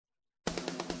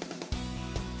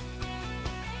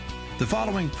The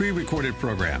following pre-recorded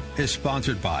program is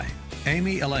sponsored by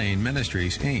Amy Elaine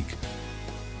Ministries, Inc.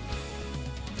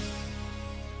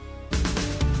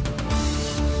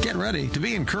 Get ready to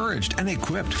be encouraged and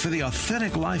equipped for the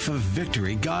authentic life of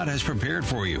victory God has prepared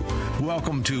for you.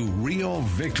 Welcome to Real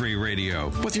Victory Radio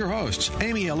with your hosts,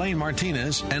 Amy Elaine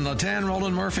Martinez and Latan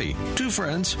Roland Murphy, two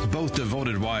friends, both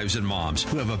devoted wives and moms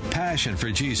who have a passion for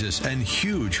Jesus and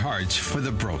huge hearts for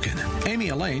the broken. Amy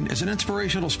Elaine is an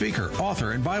inspirational speaker,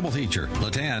 author, and Bible teacher.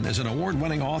 Latan is an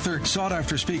award-winning author,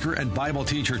 sought-after speaker, and Bible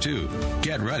teacher, too.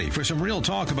 Get ready for some real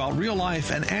talk about real life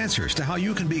and answers to how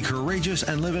you can be courageous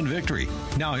and live in victory.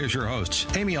 Now, here's your hosts,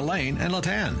 Amy Elaine and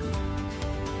Latan.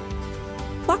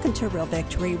 Welcome to Real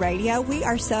Victory Radio. We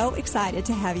are so excited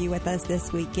to have you with us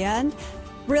this weekend.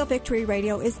 Real Victory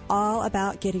Radio is all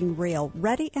about getting real,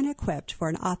 ready and equipped for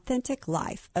an authentic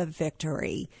life of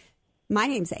victory. My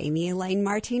name's Amy Elaine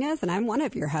Martinez, and I'm one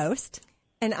of your hosts.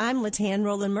 And I'm Latan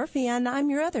Roland Murphy, and I'm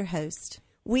your other host.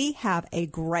 We have a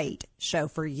great show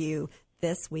for you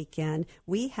this weekend.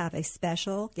 We have a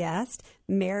special guest.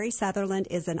 Mary Southerland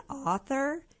is an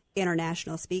author,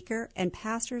 international speaker, and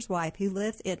pastor's wife who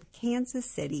lives in Kansas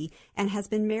City and has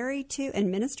been married to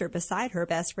and ministered beside her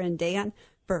best friend Dan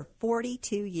for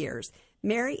 42 years.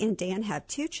 Mary and Dan have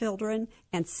 2 children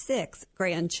and 6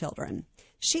 grandchildren.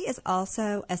 She is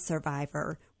also a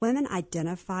survivor. Women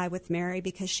identify with Mary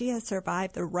because she has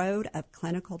survived the road of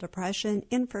clinical depression,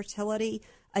 infertility,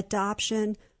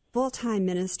 adoption, full-time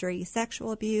ministry,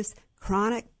 sexual abuse,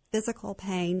 chronic physical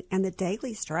pain, and the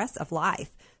daily stress of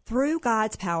life. Through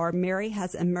God's power, Mary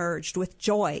has emerged with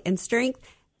joy and strength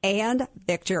and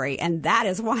victory, and that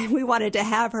is why we wanted to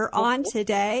have her on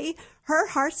today. Her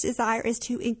heart's desire is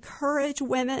to encourage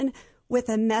women with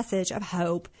a message of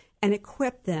hope and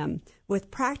equip them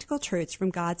with practical truths from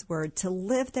God's Word to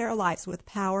live their lives with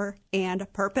power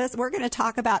and purpose. We're going to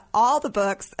talk about all the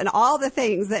books and all the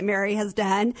things that Mary has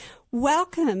done.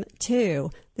 Welcome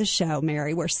to the show,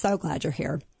 Mary. We're so glad you're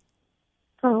here.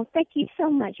 Oh, thank you so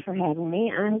much for having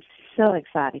me. I'm so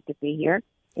excited to be here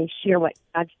and share what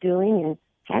God's doing and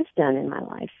has done in my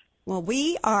life. Well,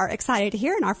 we are excited to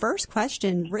hear, and our first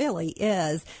question really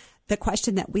is the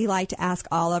question that we like to ask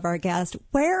all of our guests.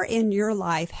 Where in your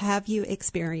life have you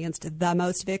experienced the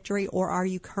most victory, or are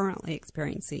you currently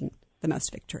experiencing the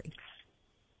most victory?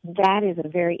 That is a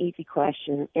very easy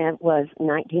question. It was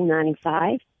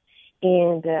 1995,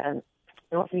 and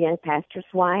I was a young pastor's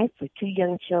wife with 2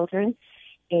 young children,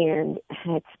 and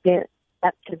had spent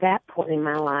up to that point in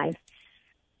my life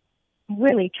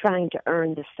really trying to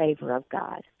earn the favor of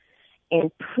God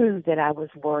and prove that I was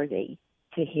worthy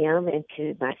to Him and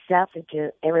to myself and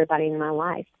to everybody in my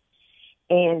life.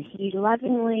 And He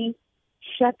lovingly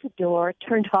shut the door,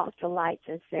 turned off the lights,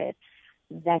 and said,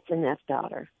 "That's enough,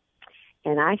 daughter."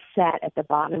 And I sat at the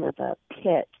bottom of a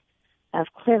pit of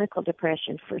clinical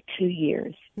depression for 2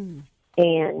 years.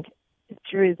 And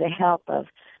through the help of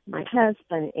my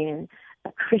husband and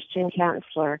a Christian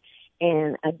counselor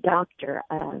and a doctor,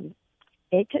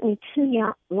 it took me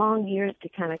 2 long years to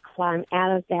kind of climb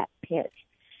out of that pit.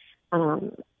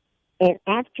 And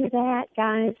after that,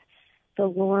 guys, the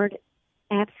Lord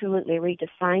absolutely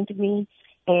redefined me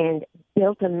and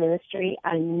built a ministry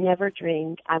I never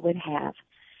dreamed I would have.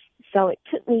 So it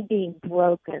took me being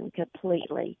broken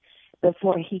completely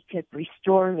before He could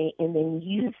restore me and then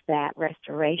use that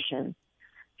restoration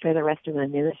for the rest of my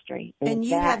ministry. And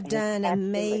you have done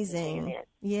amazing.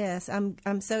 Yes,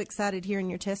 I'm so excited hearing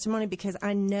your testimony because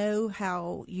I know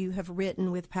how you have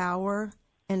written with power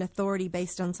and authority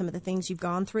based on some of the things you've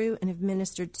gone through and have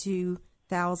ministered to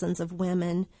thousands of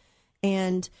women.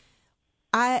 And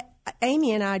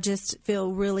Amy and I just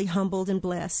feel really humbled and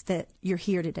blessed that you're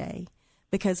here today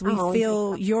because we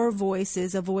feel your voice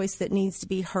is a voice that needs to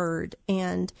be heard.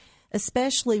 And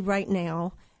especially right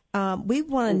now, we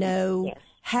want to know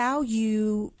how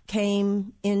you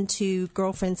came into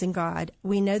Girlfriends in God.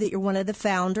 We know that you're one of the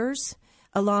founders,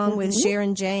 along with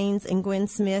Sharon James and Gwen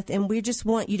Smith, and we just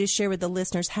want you to share with the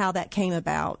listeners how that came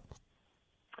about.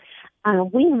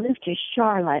 We moved to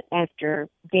Charlotte after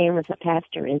Dan was a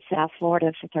pastor in South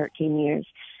Florida for 13 years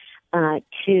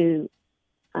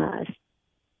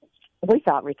we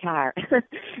thought retire.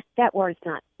 That word's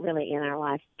not really in our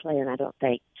life plan, I don't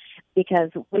think, because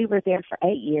we were there for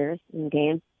 8 years, and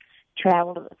Dan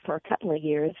traveled for a couple of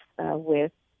years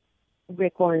with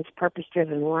Rick Warren's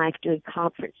Purpose-Driven Life doing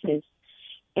conferences.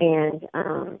 And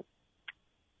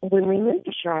when we moved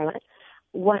to Charlotte,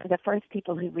 one of the first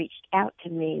people who reached out to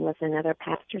me was another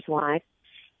pastor's wife,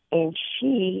 and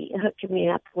she hooked me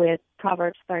up with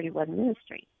Proverbs 31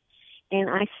 Ministry. And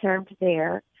I served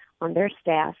there on their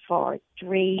staff for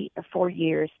 3 or 4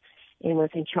 years and was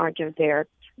in charge of their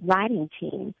writing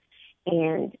team.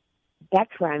 And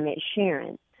that's where I met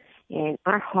Sharon. And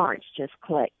our hearts just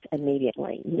clicked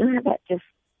immediately. You know how that just,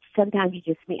 sometimes you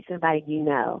just meet somebody you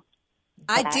know.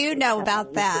 I do know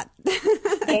about that.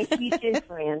 Yes, you do,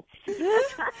 friends.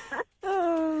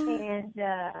 And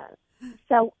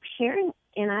so Sharon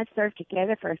and I served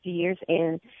together for a few years,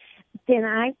 and then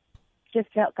I just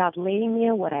felt God leading me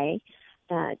away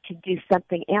to do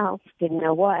something else, didn't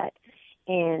know what.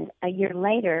 And a year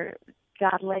later,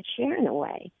 God led Sharon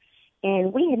away.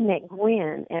 And we had met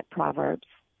Gwen at Proverbs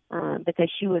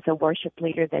because she was a worship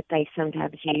leader that they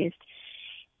sometimes used.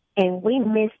 And we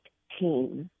missed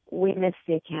team. We missed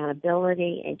the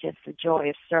accountability and just the joy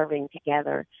of serving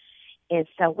together. And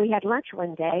so we had lunch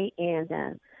one day and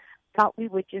thought we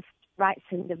would just write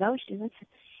some devotions.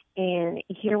 And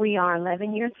here we are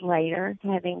 11 years later,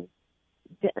 having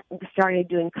started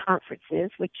doing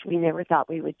conferences, which we never thought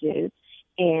we would do,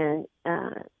 and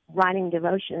writing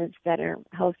devotions that are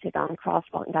hosted on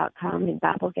crosswalk.com and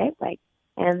Bible Gateway.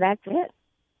 And that's it.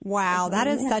 Wow, that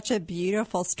is such a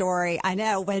beautiful story. I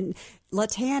know when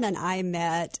Latan and I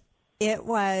met, it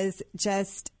was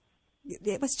just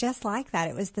like that.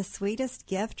 It was the sweetest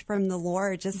gift from the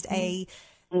Lord, just a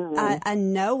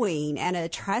knowing and a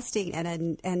trusting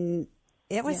and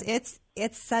it was it's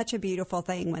such a beautiful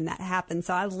thing when that happens.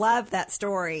 So I love that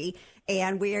story,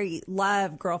 and we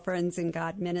love Girlfriends in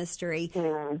God Ministry.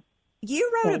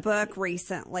 You wrote a book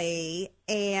recently,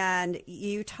 and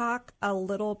you talk a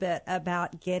little bit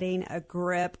about getting a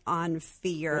grip on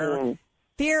fear.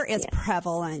 Fear is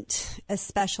prevalent,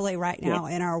 especially right now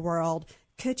in our world.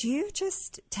 Could you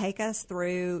just take us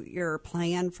through your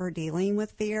plan for dealing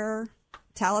with fear?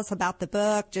 Tell us about the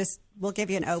book. We'll give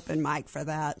you an open mic for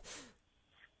that.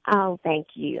 Oh, thank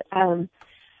you.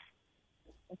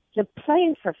 The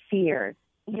plan for fear,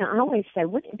 I always say,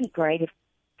 wouldn't it be great if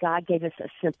God gave us a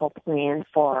simple plan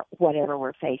for whatever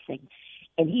we're facing?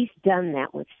 And He's done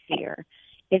that with fear.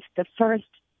 It's the first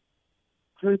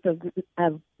group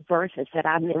of verses that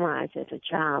I memorized as a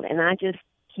child, and I just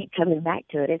keep coming back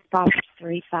to it. It's Proverbs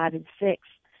 3, 5, and 6,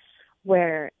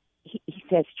 where he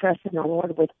says, trust in the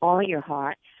Lord with all your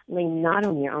heart, lean not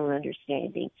on your own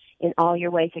understanding. In all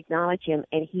your ways acknowledge Him,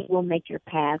 and He will make your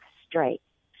path straight.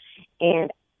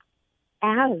 And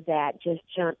out of that just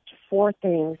jumped 4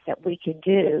 things that we could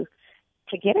do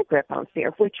to get a grip on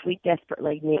fear, which we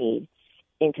desperately need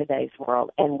in today's world,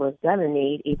 and we're going to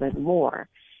need even more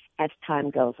as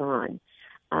time goes on.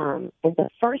 And the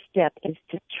first step is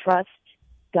to trust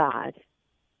God.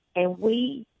 And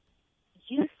we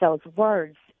use those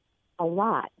words a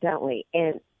lot, don't we?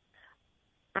 And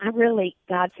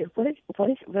God said, what does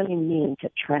it really mean to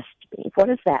trust me? What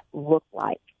does that look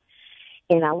like?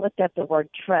 And I looked up the word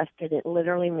trust, and it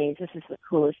literally means, this is the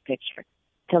coolest picture,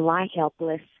 to lie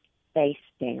helpless, face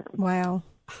down. Wow.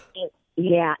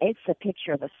 It's a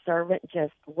picture of a servant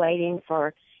just waiting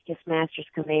for his master's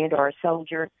command, or a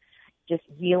soldier just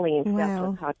yielding himself to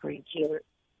a conquering jailer.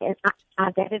 And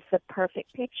that is the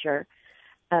perfect picture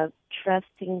of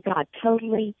trusting God,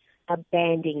 totally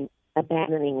abandoning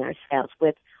ourselves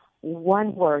with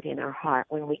one word in our heart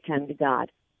when we come to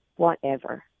God: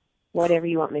 whatever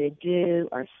you want me to do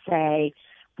or say,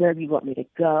 wherever you want me to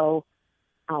go,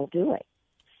 I'll do it.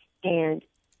 And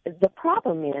the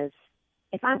problem is,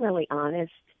 if I'm really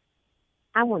honest,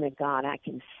 I want a God I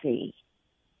can see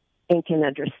and can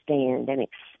understand and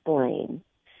explain.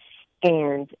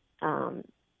 And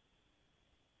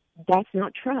that's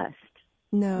not trust.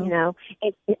 No.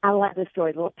 I love the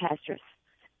story. The little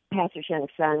pastor's young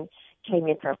son came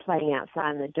in for playing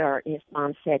outside in the dirt, and his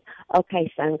mom said,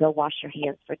 okay, son, go wash your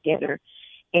hands for dinner.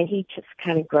 And he just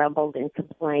kind of grumbled and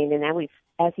complained. And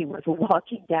as he was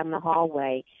walking down the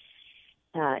hallway,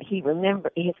 he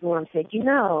remembered his mom said,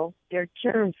 there are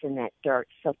germs in that dirt,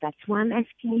 so that's why I'm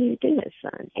asking you to do this,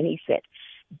 son. And he said,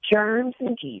 germs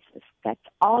and Jesus. That's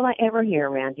all I ever hear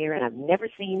around here, and I've never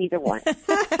seen either one.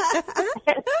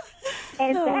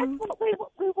 And that's what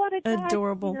we want to do.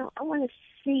 Adorable. I want to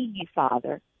see you,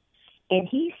 Father. And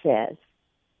he says,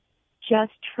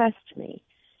 just trust me.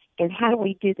 And how do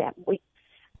we do that?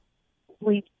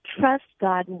 We trust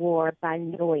God more by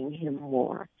knowing Him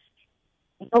more.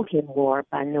 Know Him more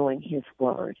by knowing His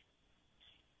Word.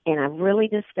 And I've really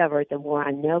discovered the more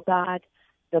I know God,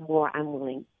 the more I'm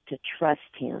willing to trust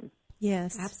Him.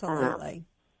 Yes. Absolutely.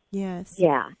 Yes.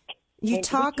 Yeah. You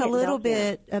talk a little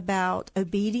bit about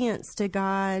obedience to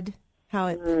God, how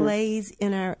it plays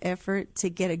in our effort to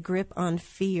get a grip on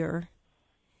fear.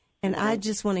 And I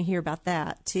just want to hear about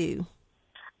that, too.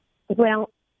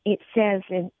 Well, it says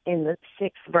in the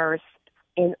 6th verse,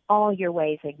 in all your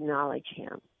ways acknowledge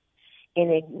Him.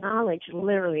 And acknowledge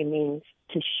literally means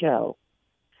to show.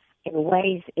 And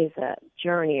ways is a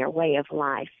journey or way of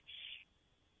life.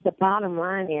 The bottom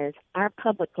line is our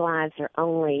public lives are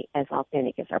only as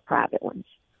authentic as our private ones.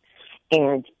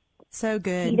 And so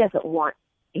good. He doesn't want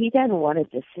a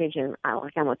decision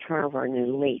like I'm going to turn over a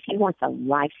new leaf. He wants a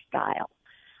lifestyle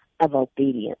of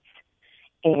obedience.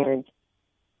 And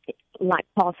like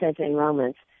Paul says in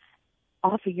Romans,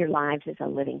 offer your lives as a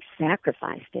living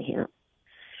sacrifice to Him.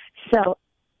 So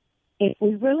if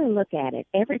we really look at it,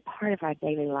 every part of our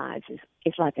daily lives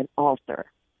is like an altar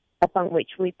upon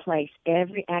which we place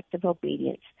every act of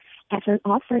obedience as an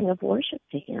offering of worship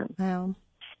to Him. Wow.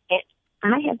 And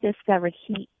I have discovered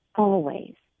He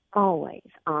always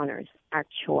honors our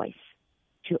choice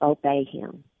to obey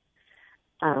Him.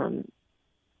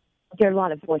 There are a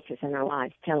lot of voices in our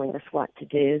lives telling us what to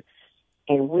do,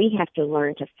 and we have to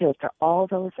learn to filter all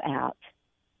those out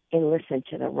and listen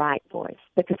to the right voice,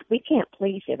 because we can't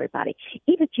please everybody.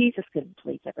 Even Jesus couldn't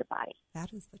please everybody.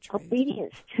 That is the truth.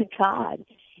 Obedience to God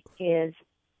is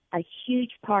a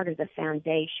huge part of the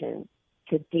foundation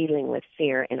to dealing with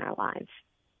fear in our lives.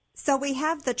 So we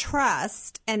have the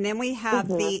trust, and then we have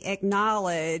the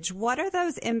acknowledge. What are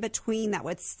those in between that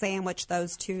would sandwich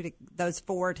those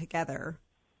four together?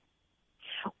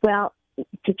 Well,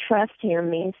 to trust Him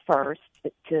means first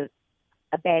to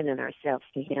abandon ourselves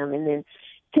to Him, and then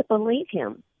to believe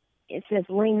Him. It says,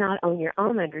 lean not on your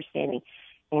own understanding.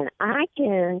 And I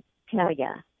can tell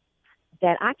you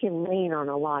that I can lean on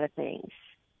a lot of things,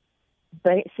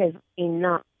 but it says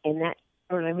enough, and that,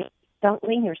 don't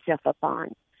lean yourself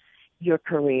upon your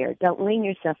career. Don't lean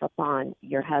yourself upon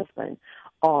your husband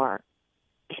or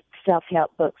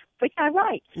self-help books, which I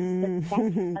write. But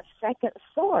that's a second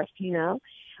source,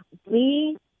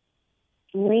 We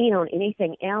lean on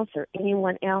anything else or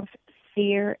anyone else,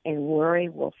 fear and worry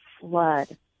will flood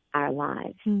our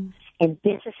lives. And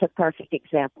this is a perfect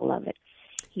example of it.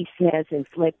 He says in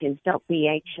Philippians, don't be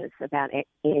anxious about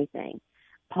anything.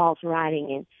 Paul's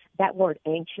writing, and that word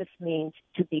anxious means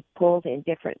to be pulled in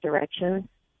different directions.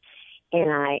 And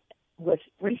I was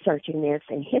researching this,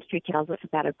 and history tells us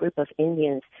about a group of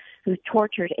Indians who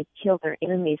tortured and killed their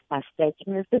enemies by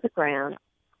staking them to the ground,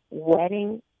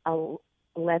 wetting a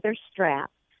leather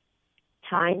strap,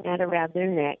 tying that around their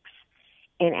necks,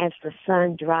 and as the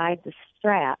sun dried the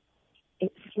strap,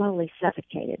 it slowly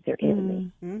suffocated their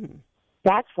enemy.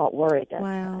 That's what worry does.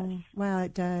 Wow,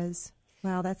 it does.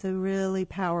 Wow, that's a really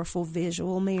powerful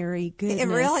visual, Mary. Goodness. It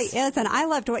really is. And I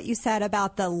loved what you said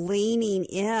about the leaning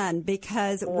in,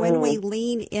 because when we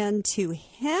lean into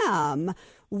Him,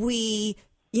 we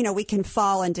can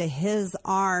fall into His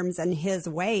arms and His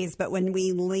ways. But when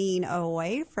we lean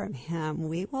away from Him,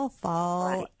 we will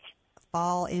fall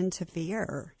into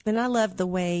fear. And I love the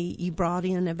way you brought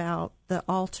in about the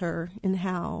altar and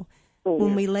how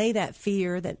when we lay that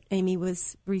fear that Amy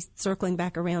was circling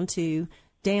back around to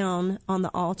down on the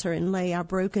altar and lay our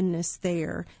brokenness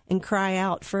there and cry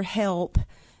out for help,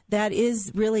 that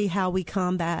is really how we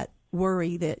combat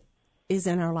worry that is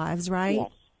in our lives, right?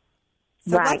 Yes.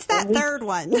 So what's that third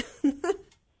one?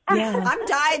 Yeah. I'm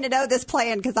dying to know this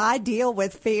plan, because I deal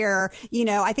with fear.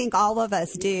 I think all of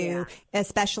us do,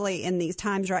 especially in these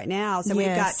times right now. So we've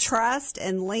got trust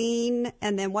and lean,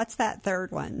 and then what's that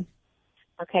third one?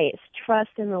 Okay, it's trust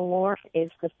in the Lord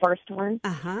is the first one,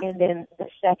 and then the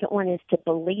second one is to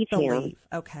believe Him.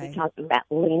 Okay. We're talking about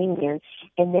leaning in,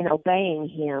 and then obeying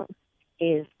Him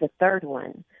is the third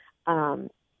one. And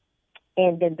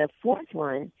then the fourth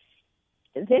one,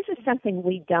 this is something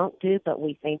we don't do, but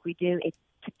we think we do. It's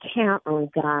to count on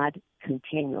God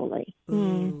continually.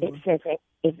 It says that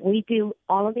if we do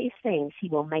all of these things, He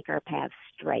will make our paths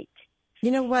straight.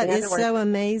 You know what is so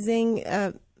amazing,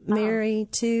 Mary,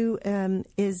 too,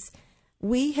 is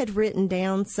we had written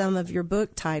down some of your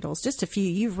book titles, just a few.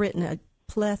 You've written a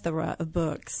plethora of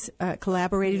books,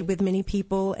 collaborated with many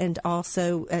people, and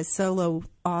also as solo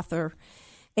author.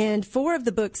 And 4 of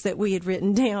the books that we had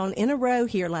written down in a row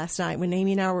here last night when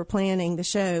Amy and I were planning the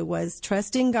show was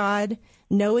Trusting God,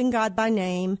 Knowing God by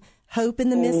Name, Hope in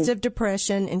the Midst of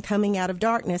Depression, and Coming Out of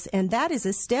Darkness. And that is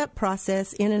a step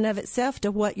process in and of itself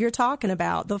to what you're talking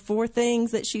about. The 4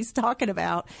 things that she's talking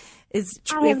about is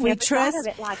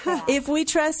if we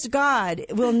trust God,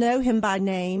 we'll know Him by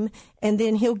name, and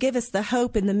then He'll give us the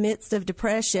hope in the midst of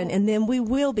depression, and then we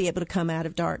will be able to come out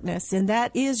of darkness. And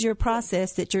that is your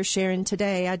process that you're sharing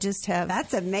today. I just have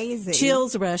that's amazing,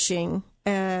 chills rushing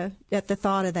at the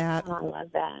thought of that.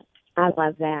 I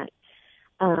love that.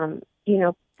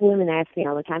 Women ask me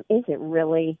all the time, is it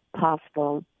really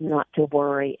possible not to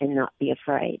worry and not be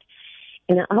afraid?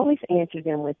 And I always answer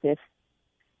them with this: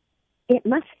 it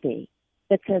must be,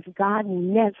 because God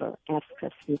never asks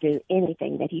us to do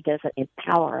anything that he doesn't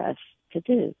empower us to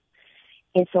do.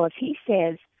 And so if he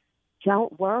says,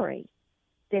 don't worry,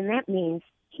 then that means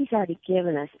he's already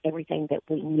given us everything that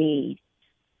we need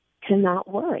to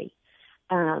not worry.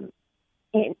 And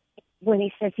when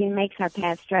he says he makes our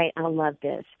path straight, I love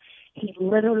this. He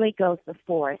literally goes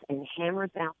before us and hammers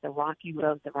out the rocky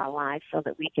roads of our lives so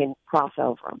that we can cross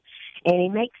over them. And he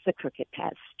makes the crooked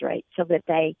paths straight so that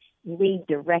they lead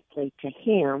directly to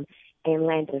him and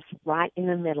land us right in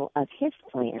the middle of his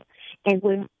plan. And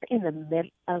when we're in the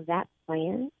middle of that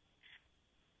plan,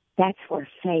 that's where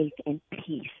faith and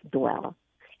peace dwell,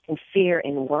 and fear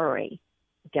and worry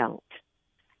don't.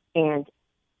 And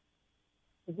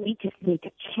we just need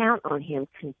to count on him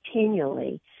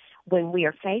continually when we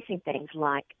are facing things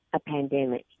like a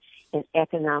pandemic and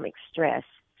economic stress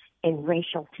and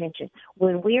racial tension.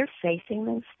 When we are facing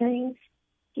those things,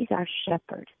 he's our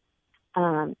shepherd.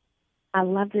 I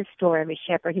love this story of a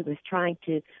shepherd who was trying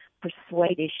to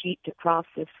persuade his sheep to cross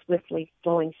this swiftly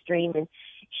flowing stream. And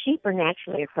sheep are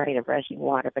naturally afraid of rushing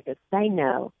water because they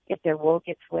know if their wool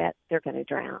gets wet, they're going to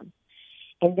drown.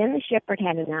 And then the shepherd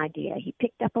had an idea. He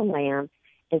picked up a lamb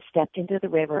and stepped into the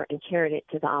river and carried it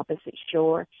to the opposite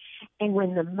shore. And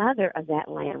when the mother of that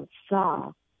lamb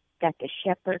saw that the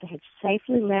shepherd had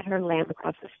safely led her lamb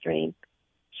across the stream,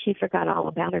 she forgot all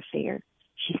about her fear.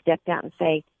 She stepped out in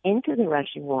faith into the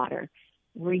rushing water,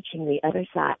 reaching the other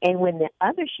side. And when the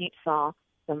other sheep saw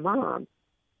the mom,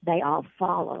 they all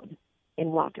followed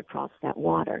and walked across that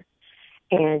water.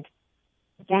 And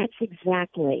that's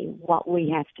exactly what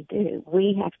we have to do.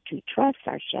 We have to trust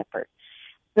our shepherd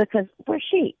because we're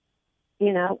sheep.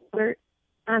 You know,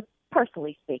 I'm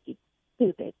personally speaking,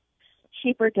 stupid.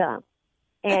 Sheep are dumb.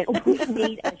 And we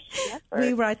need a shepherd.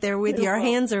 We right there with you. Our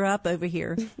hands are up over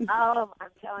here. Oh, I'm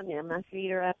telling you, my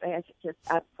feet are up.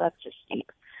 I'm such a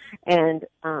sheep. And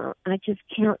I just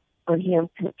count on him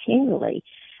continually.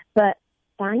 But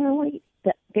finally,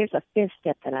 there's a fifth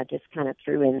step that I just kind of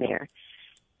threw in there.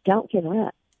 Don't give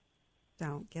up.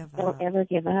 Don't give up. Don't ever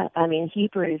give up. I mean,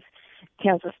 Hebrews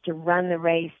tells us to run the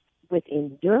race with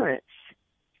endurance.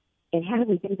 And how do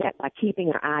we do that? By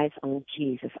keeping our eyes on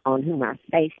Jesus, on whom our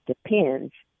faith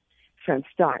depends from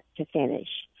start to finish.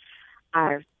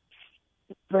 Our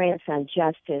grandson,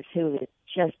 Justice, who had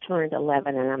just turned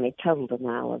 11, and I'm in total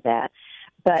denial of that,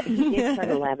 but he did turn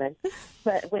 11.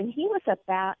 But when he was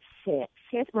about 6,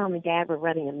 his mom and dad were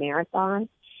running a marathon,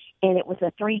 and it was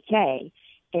a 3K.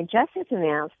 And Justice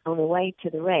announced on the way to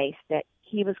the race that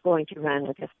he was going to run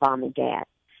with his mom and dad.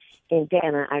 And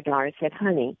Dana, our daughter, said,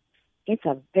 honey, it's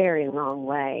a very long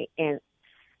way, and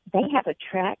they have a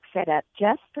track set up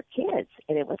just for kids,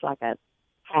 and it was like a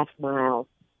half-mile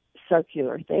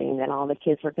circular thing that all the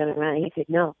kids were going to run. And he said,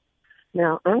 no,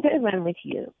 I'm going to run with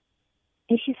you.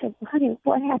 And she said, honey,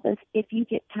 what happens if you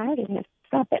get tired and have to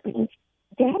stop? That means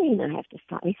Daddy and I have to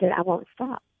stop. He said, I won't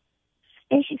stop.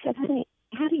 And she said, honey,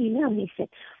 how do you know? And he said,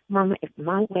 Mama, if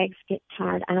my legs get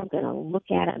tired, I'm going to look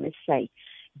at him and say,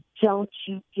 don't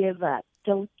you give up.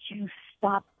 Don't you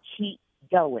stop. Keep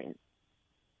going.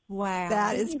 Wow.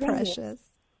 That is precious.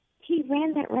 He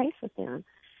ran that race with them.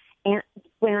 And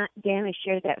when Dana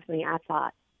shared that with me, I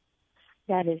thought,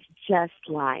 that is just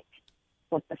like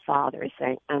what the Father is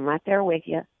saying. I'm right there with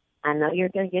you. I know you're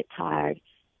going to get tired.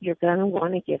 You're going to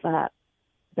want to give up,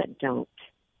 but don't.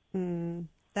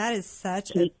 That is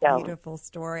such a beautiful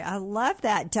story. I love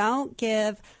that. Don't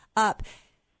give up.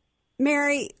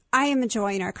 Mary, I am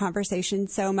enjoying our conversation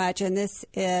so much, and this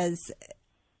is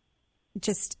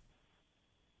just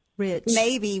rich,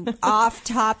 maybe off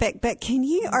topic, but can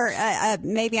you, or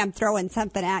maybe I'm throwing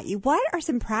something at you. What are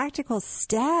some practical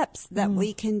steps that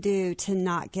we can do to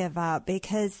not give up?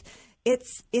 Because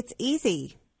it's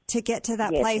easy to get to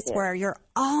that place where you're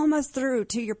almost through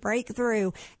to your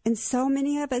breakthrough, and so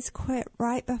many of us quit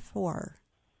right before.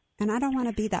 And I don't want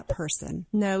to be that person.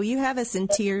 No, you have us in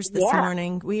tears this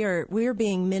morning. We are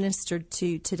being ministered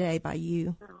to today by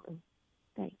you. Oh,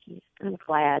 thank you. I'm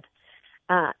glad.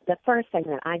 The first thing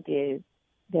that I do,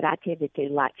 that I tend to do,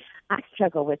 like I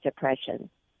struggle with depression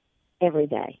every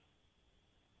day.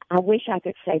 I wish I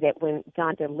could say that when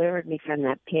God delivered me from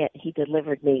that pit, he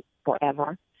delivered me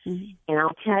forever. Mm-hmm. And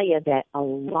I'll tell you that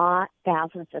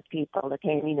thousands of people,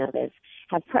 okay, you know this,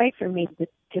 have prayed for me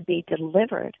to be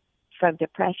delivered from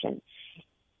depression.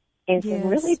 And some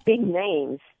really big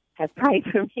names have prayed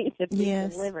for me to be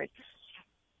delivered.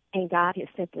 And God has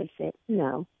simply said,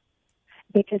 no.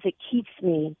 Because it keeps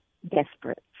me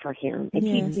desperate for him. It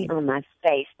keeps me on my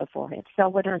face before him. So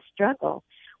when I struggle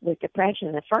with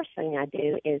depression, the first thing I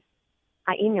do is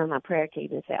I email my prayer team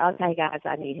and say, okay, guys,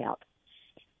 I need help.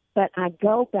 But I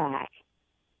go back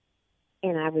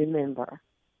and I remember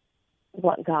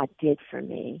what God did for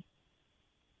me,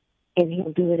 and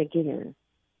He'll do it again,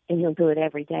 and He'll do it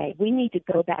every day. We need to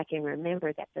go back and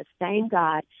remember that the same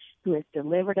God who has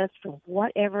delivered us from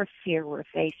whatever fear we're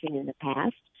facing in the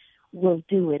past will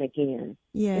do it again.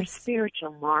 Yes. They're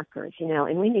spiritual markers,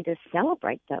 and we need to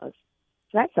celebrate those.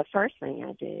 So that's the first thing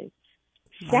I do.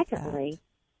 Secondly,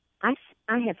 I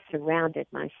have surrounded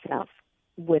myself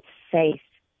with faith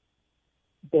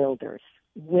builders,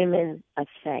 women of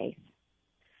faith,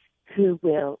 who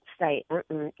will say,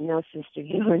 no, sister,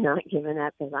 you are not giving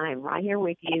up, because I am right here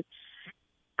with you.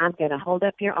 I'm going to hold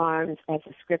up your arms as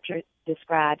the Scripture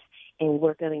describes, and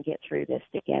we're going to get through this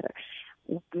together.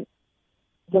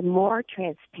 The more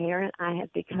transparent I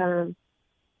have become,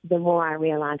 the more I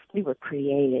realize we were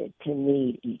created to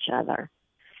need each other.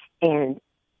 And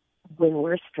when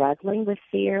we're struggling with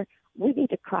fear, we need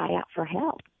to cry out for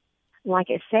help. Like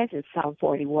it says in Psalm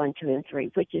 41, 2 and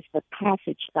 3, which is the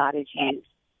passage God has used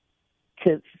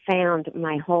to found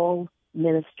my whole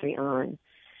ministry on.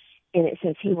 And it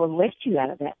says, He will lift you out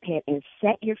of that pit and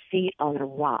set your feet on a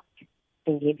rock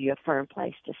and give you a firm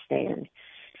place to stand.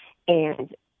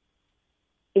 And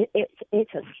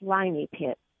it's a slimy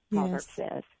pit, Proverbs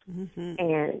says. Mm-hmm.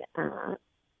 And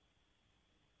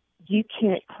you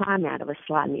can't climb out of a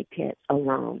slimy pit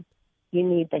alone. You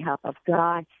need the help of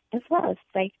God as well as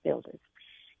faith builders.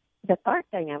 The third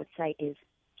thing I would say is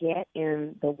get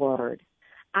in the Word.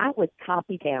 I would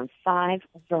copy down 5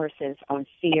 verses on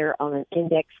fear on an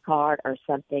index card or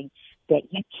something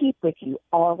that you keep with you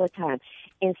all the time.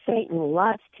 And Satan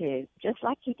loves to, just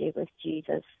like he did with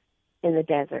Jesus in the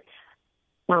desert,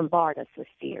 bombard us with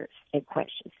fears and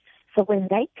questions. So when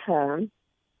they come,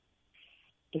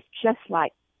 it's just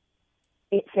like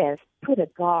it says, put a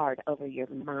guard over your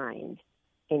mind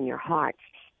and your heart.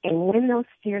 And when those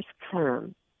fears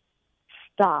come,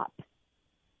 stop.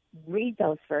 Read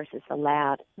those verses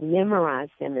aloud, memorize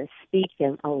them, and speak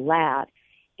them aloud.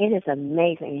 It is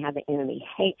amazing how the enemy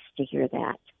hates to hear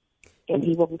that, and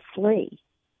he will flee.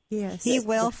 Yes, he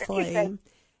will flee.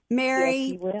 Mary,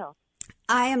 yes, he will.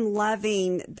 I am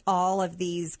loving all of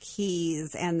these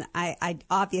keys, and I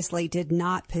obviously did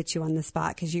not put you on the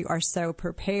spot because you are so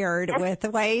prepared with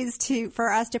ways for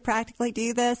us to practically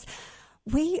do this.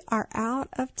 We are out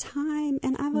of time,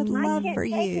 and I would love for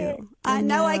you. I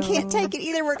know I can't take it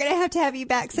either. We're going to have you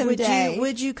back someday.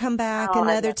 Would you come back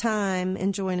another time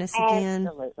and join us again?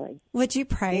 Absolutely. Would you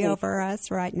pray over us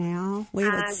right now? We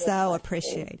would so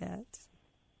appreciate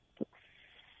it.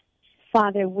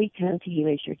 Father, we come to you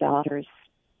as your daughters,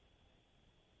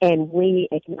 and we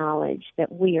acknowledge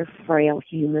that we are frail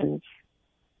humans.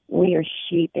 We are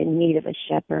sheep in need of a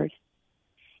shepherd.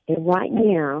 And right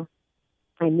now,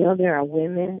 I know there are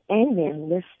women and men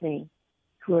listening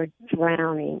who are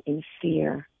drowning in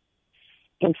fear.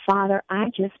 And Father, I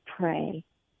just pray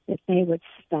that they would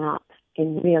stop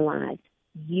and realize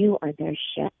you are their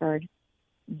shepherd.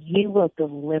 You will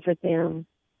deliver them.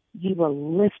 You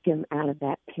will lift them out of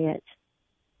that pit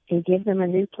and give them a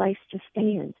new place to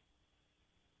stand.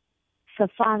 So,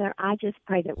 Father, I just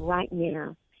pray that right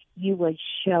now you would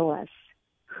show us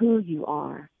who you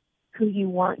are, who you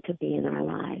want to be in our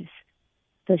lives.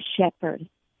 The shepherd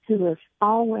who is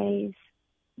always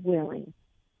willing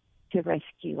to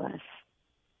rescue us,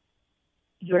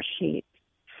 your sheep,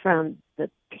 from the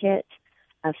pit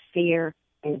of fear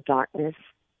and darkness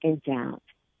and doubt.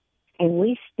 And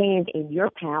we stand in your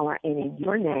power and in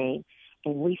your name,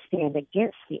 and we stand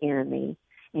against the enemy,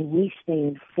 and we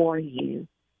stand for you.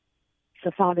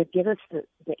 So, Father, give us the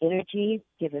energy,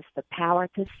 give us the power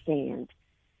to stand,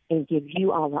 and give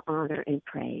you all the honor and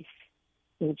praise.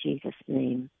 In Jesus'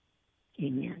 name,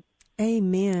 amen.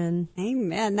 Amen.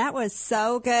 Amen. That was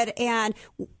so good. And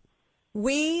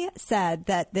we said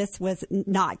that this was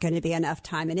not going to be enough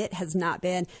time, and it has not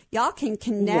been. Y'all can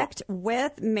connect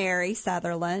with Mary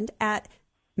Southerland at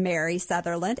Mary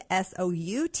Southerland,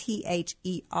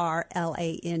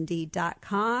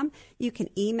 SOUTHERLAND.com. You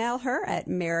can email her at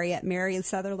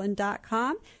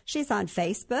Mary@MarySutherland.com. She's on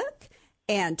Facebook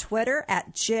and Twitter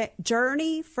at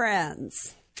Journey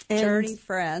Friends. Journey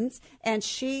Friends. And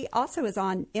she also is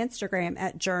on Instagram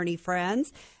at Journey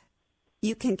Friends.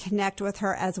 You can connect with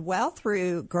her as well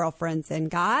through Girlfriends in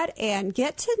God and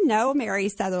get to know Mary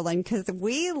Southerland because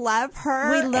we love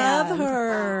her. We love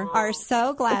her. Are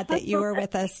so glad that you are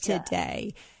with us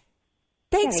today.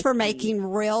 Thanks for making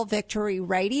Real Victory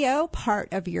Radio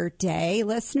part of your day.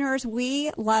 Listeners, we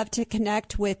love to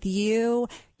connect with you.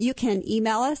 You can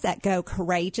email us at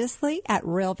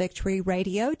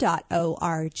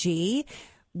gocourageously@realvictoryradio.org.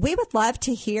 We would love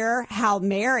to hear how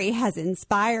Mary has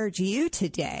inspired you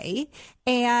today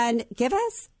and give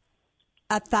us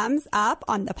a thumbs up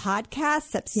on the podcast.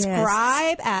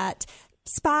 Subscribe at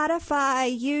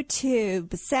Spotify, YouTube,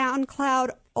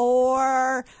 SoundCloud,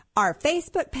 or our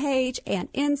Facebook page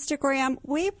and Instagram.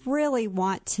 We really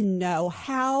want to know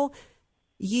how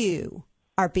you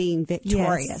are being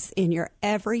victorious in your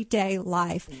everyday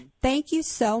life. Thank you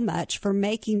so much for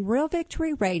making Real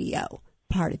Victory Radio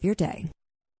part of your day.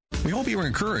 We hope you were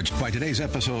encouraged by today's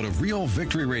episode of Real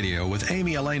Victory Radio with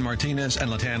Amy Elaine Martinez and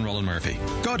Latan Roland Murphy.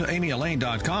 Go to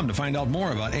amyelaine.com to find out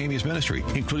more about Amy's ministry,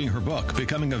 including her book,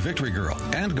 Becoming a Victory Girl.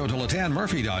 And go to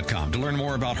latanmurphy.com to learn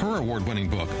more about her award-winning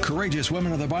book, Courageous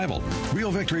Women of the Bible.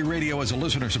 Real Victory Radio is a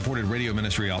listener-supported radio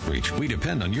ministry outreach. We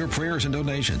depend on your prayers and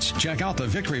donations. Check out the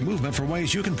Victory Movement for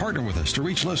ways you can partner with us to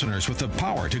reach listeners with the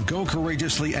power to go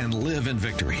courageously and live in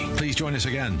victory. Please join us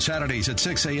again Saturdays at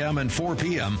 6 a.m. and 4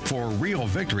 p.m. for Real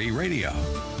Victory Radio.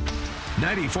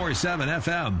 94.7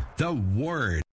 FM, The Word.